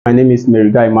My name is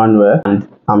Meriga Emmanuel and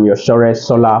I'm your surest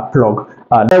solar plug.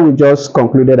 There we just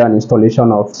concluded an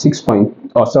installation of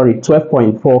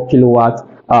 12.4 kilowatt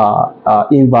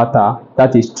inverter,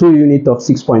 that is 2 units of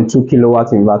 6.2 kilowatt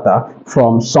inverter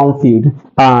from Sunfield,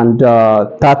 and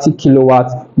 30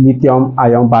 kilowatt lithium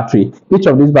ion battery. Each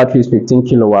of these batteries is 15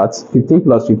 kilowatts. 15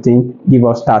 plus 15 give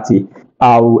us 30.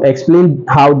 I'll explain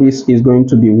how this is going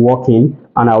to be working,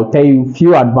 and I'll tell you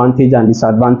few advantage and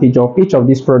disadvantage of each of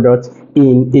these products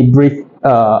in a brief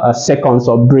seconds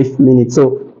or brief minutes.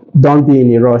 So don't be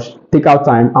in a rush. Take out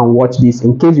time and watch this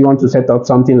in case you want to set up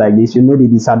something like this. You know the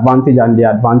disadvantage and the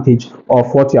advantage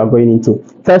of what you are going into.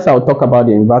 First, I'll talk about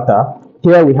the inverter.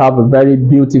 Here we have a very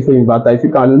beautiful inverter. If you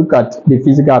can look at the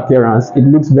physical appearance, it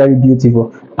looks very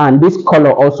beautiful, and this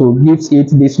color also gives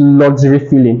it this luxury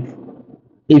feeling.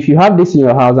 If you have this in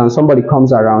your house and somebody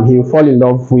comes around, he will fall in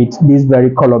love with this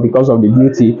very color because of the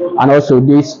beauty, and also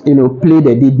this play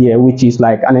they did there, which is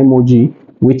like an emoji,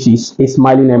 which is a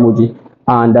smiling emoji,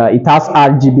 and it has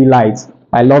RGB lights.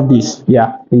 I love this.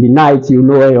 Yeah, in the night you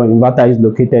know where your inverter is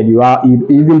located.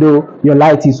 Even though your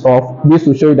light is off, this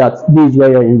will show you that this is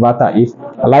where your inverter is.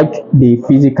 I like the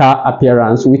physical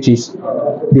appearance, which is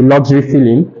the luxury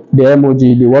feeling, the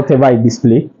emoji, the whatever it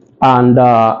display. And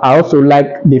I also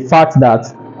like the fact that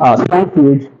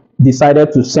Sunfield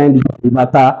decided to send the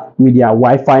inverter with their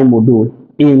Wi-Fi module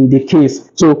in the case.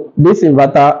 So this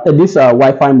inverter, this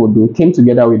Wi-Fi module came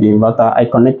together with the inverter. I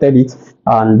connected it,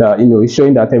 and it's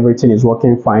showing that everything is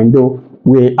working fine, though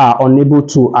we are unable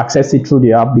to access it through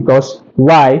the app. Because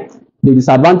why? The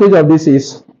disadvantage of this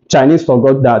is Chinese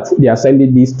forgot that they are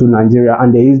sending this to Nigeria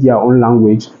and they use their own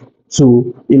language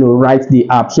to write the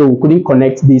app, so we couldn't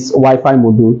connect this Wi-Fi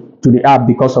module to the app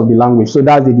because of the language. So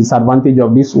that's the disadvantage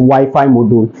of this Wi-Fi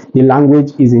module. The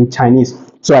language is in Chinese.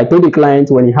 So I told the client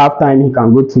when he have time, he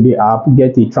can go through the app,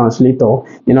 get a translator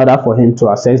in order for him to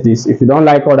access this. If you don't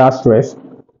like all that stress,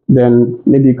 then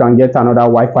maybe you can get another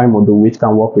Wi-Fi module which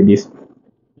can work with this.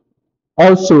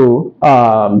 Also,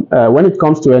 when it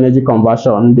comes to energy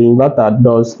conversion, the inverter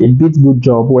does a bit good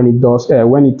job when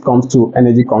it comes to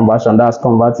energy conversion. That's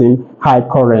converting high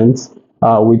current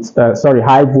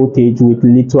high voltage with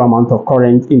little amount of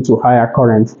current into higher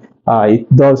current.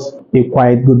 It does a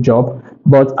quite good job.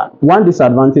 But one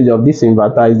disadvantage of this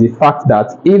inverter is the fact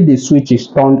that if the switch is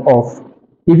turned off,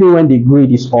 even when the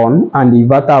grid is on and the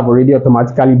inverter have already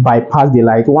automatically bypassed the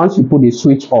light, once you put the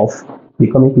switch off,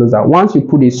 becoming closer, once you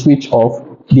put the switch off,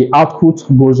 the output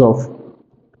goes off.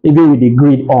 Even with the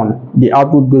grid on, the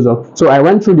output goes off. So I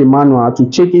went through the manual to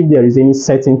check if there is any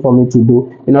setting for me to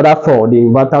do in order for the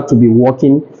inverter to be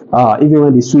working even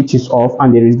when the switch is off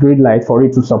and there is grid light for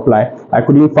it to supply. I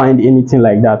couldn't find anything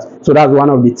like that. So that's one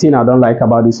of the things I don't like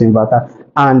about this inverter.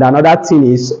 And another thing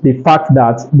is the fact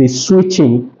that the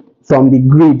switching from the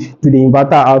grid to the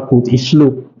inverter output is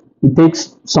slow. It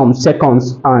takes some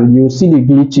seconds and you see the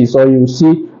glitches, or you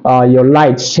see your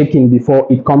light shaking before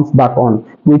it comes back on,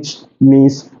 which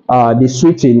means the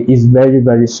switching is very,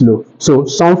 very slow. So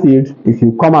Sunfield, if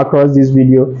you come across this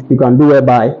video, you can do it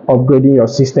by upgrading your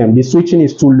system. The switching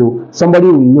is too low. Somebody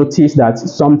will notice that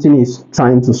something is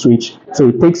trying to switch, so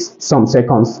it takes some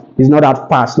seconds. It's not that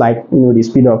fast like the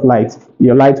speed of light.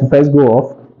 Your light will first go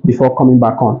off before coming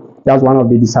back on. That's one of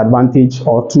the disadvantage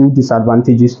or two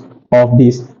disadvantages of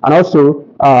this. And also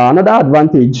another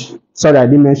advantage, sorry I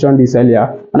didn't mention this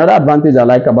earlier, another advantage I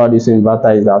like about this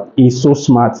inverter is that it's so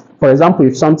smart. For example,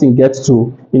 if something gets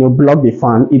to block the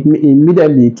fan, it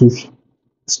immediately to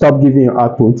stop giving you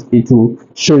output, it will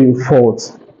show you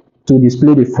faults, to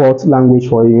display the fault language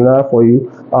for you, in order for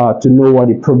you to know what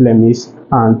the problem is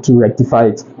and to rectify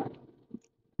it.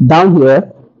 Down here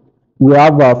we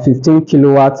have a 15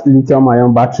 kilowatt lithium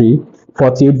ion battery,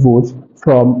 48 volts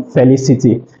from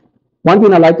Felicity. One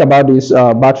thing I like about this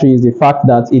battery is the fact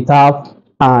that it have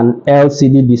an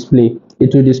LCD display.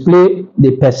 It will display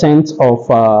the percent of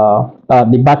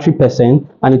the battery percent,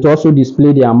 and it also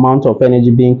display the amount of energy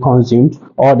being consumed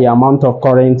or the amount of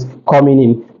current coming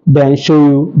in. Then show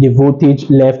you the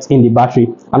voltage left in the battery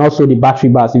and also the battery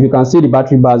bars. If you can see, the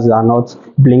battery bars are not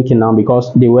blinking now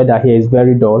because the weather here is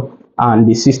very dull and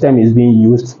the system is being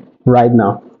used right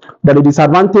now. But the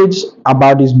disadvantage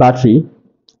about this battery,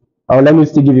 let me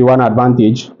still give you one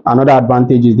advantage. Another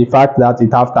advantage is the fact that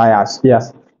it has tires.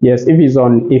 Yes, if it's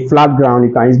on a flat ground,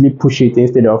 you can easily push it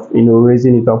instead of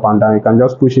raising it up and down. You can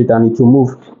just push it and it will move.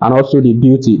 And also the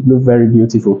beauty, it looks very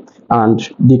beautiful, and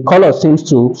the color seems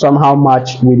to somehow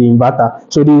match with the inverter.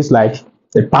 So this is like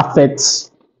a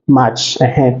perfect match.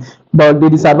 But the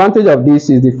disadvantage of this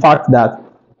is the fact that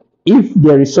if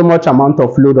there is so much amount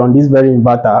of load on this very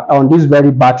inverter, on this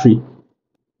very battery,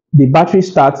 the battery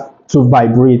starts to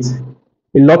vibrate.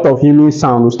 a lot of humming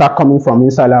sound will start coming from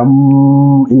inside, like,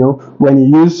 when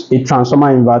you use a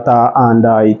transformer inverter and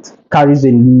it carries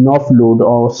enough load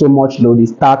or so much load, it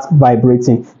starts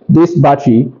vibrating. This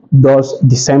battery does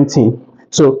the same thing.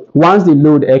 So once the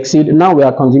load exceeds, now we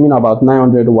are consuming about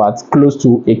 900 watts, close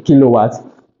to a kilowatt.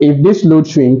 If this load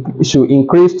should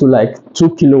increase to like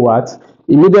 2 kilowatts,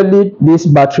 immediately this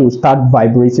battery will start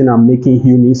vibrating and making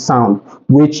humming sound,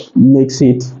 which makes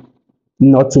it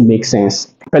not to make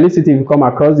sense. Felicity, if you come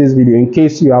across this video, in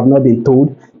case you have not been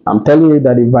told, I'm telling you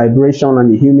that the vibration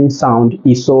and the humming sound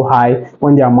is so high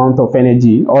when the amount of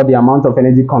energy or the amount of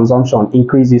energy consumption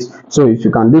increases. So if you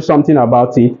can do something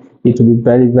about it, it will be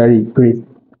very, very great.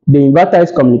 The inverter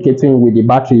is communicating with the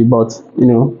battery, but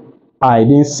I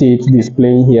didn't see it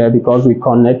displaying here because we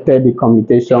connected the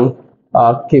communication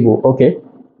cable. Okay,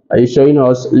 are you showing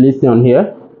us lithium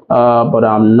here? But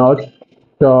I'm not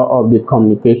sure of the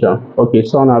communication. Okay,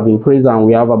 sun have increased and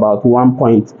we have about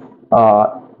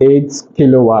 1.8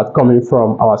 kilowatt coming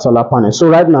from our solar panel. So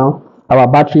right now our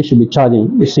battery should be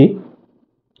charging. You see,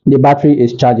 the battery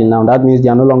is charging now. That means they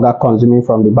are no longer consuming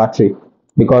from the battery,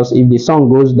 because if the sun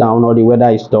goes down or the weather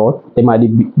is dull, they might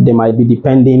be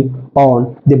depending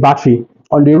on the battery.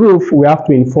 On the roof, we have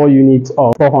 24 units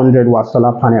of 400 watt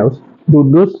solar panels. Though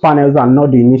those panels are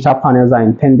not the initial panels I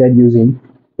intended using,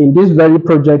 in this very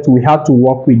project we had to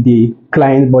work with the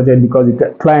client budget, because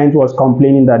the client was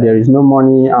complaining that there is no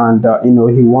money and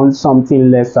he wants something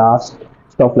lesser,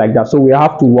 stuff like that. So we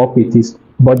have to work with his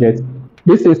budget.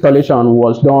 This installation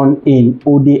was done in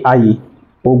Ode-Aye,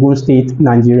 Ogun State,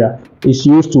 Nigeria. It's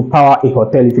used to power a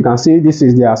hotel. If you can see, this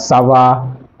is their server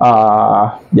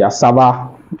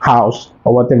house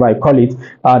or whatever I call it.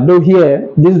 Though here,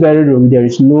 this very room, there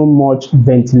is no much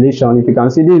ventilation. If you can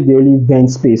see, this is the only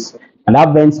vent space, and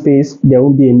that vent space, there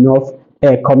won't be enough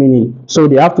air coming in. So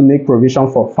they have to make provision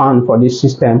for fan for this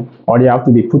system, or they have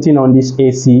to be putting on this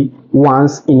AC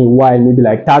once in a while, maybe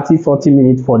like 30-40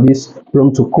 minutes for this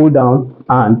room to cool down,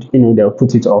 and they'll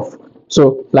put it off.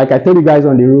 So like I told you guys,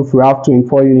 on the roof we have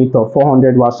 24 units of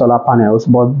 400 watt solar panels,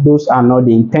 but those are not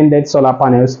the intended solar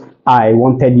panels I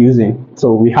wanted using.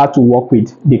 So we had to work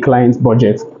with the client's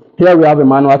budget. Here we have a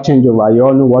manual changeover. You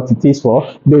all know what it is for.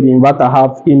 Though the inverter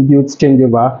have inbuilt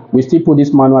changeover, we still put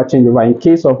this manual changeover. In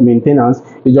case of maintenance,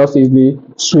 you just easily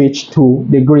switch to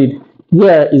the grid.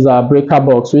 Here is our breaker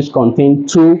box, which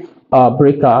contains two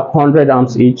breaker, 100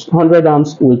 amps each, 100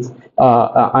 amps with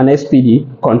an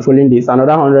SPD controlling this,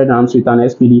 another 100 amps with an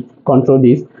SPD control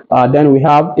this. Then we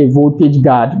have a voltage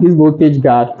guard. This voltage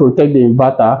guard protects the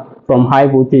inverter from high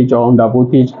voltage or under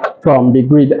voltage from the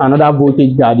grid. Another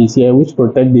voltage guard is here, which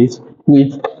protects this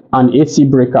with an AC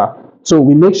breaker. So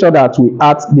we make sure that we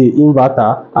add the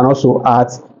inverter and also add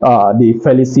the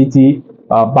Felicity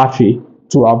battery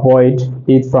to avoid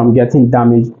it from getting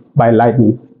damaged by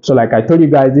lightning. So like I told you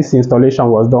guys, this installation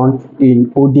was done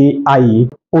in Ode-Aye,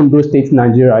 Ondo State,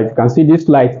 Nigeria. If you can see this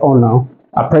light on now,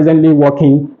 are presently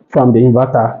working from the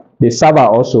inverter. The server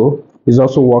also is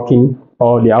also working,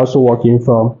 or they're also working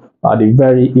from the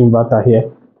very inverter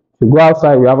here. To go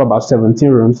outside, we have about 17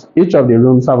 rooms. Each of the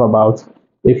rooms have about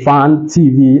a fan,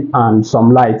 TV, and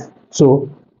some light. So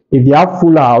if they have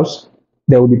full house,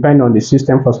 they will depend on the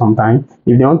system for some time.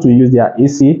 If they want to use their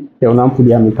AC, they will now put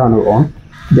their Meccano on.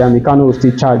 Their Meccano will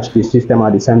still charge the system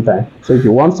at the same time. So if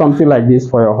you want something like this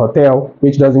for your hotel,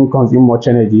 which doesn't consume much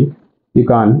energy, you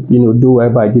can do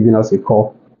it by giving us a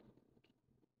call.